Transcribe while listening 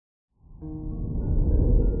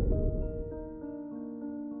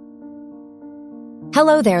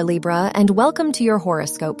Hello there, Libra, and welcome to your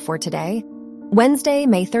horoscope for today, Wednesday,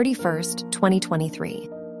 May 31st, 2023.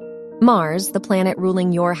 Mars, the planet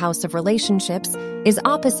ruling your house of relationships, is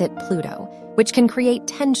opposite Pluto, which can create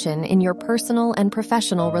tension in your personal and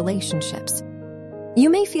professional relationships. You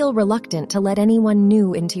may feel reluctant to let anyone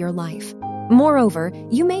new into your life. Moreover,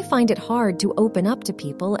 you may find it hard to open up to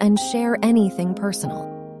people and share anything personal.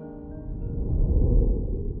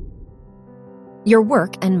 Your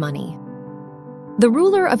work and money. The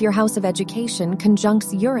ruler of your house of education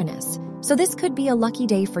conjuncts Uranus, so this could be a lucky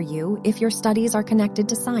day for you if your studies are connected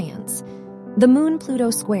to science. The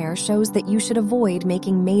Moon-Pluto square shows that you should avoid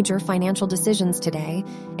making major financial decisions today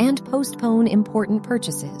and postpone important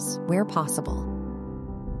purchases where possible.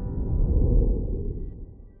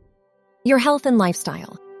 Your health and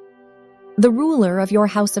lifestyle. The ruler of your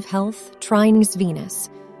house of health trines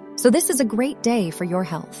Venus, so this is a great day for your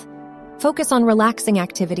health. Focus on relaxing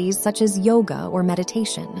activities such as yoga or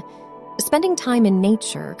meditation. Spending time in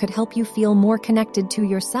nature could help you feel more connected to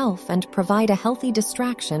yourself and provide a healthy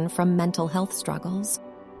distraction from mental health struggles.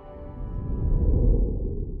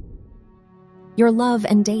 Your love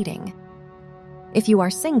and dating. If you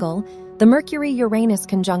are single, the Mercury-Uranus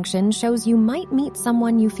conjunction shows you might meet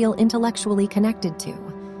someone you feel intellectually connected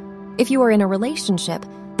to. If you are in a relationship,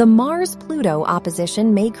 the Mars-Pluto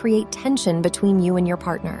opposition may create tension between you and your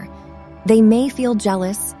partner. They may feel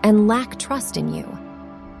jealous and lack trust in you.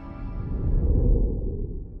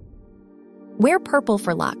 Wear purple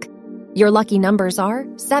for luck. Your lucky numbers are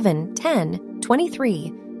 7, 10,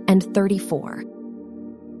 23, and 34.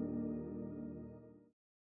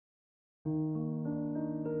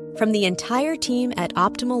 From the entire team at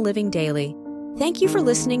Optimal Living Daily, thank you for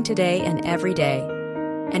listening today and every day.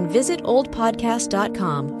 And visit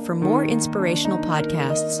oldpodcast.com for more inspirational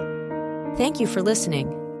podcasts. Thank you for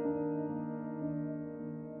listening.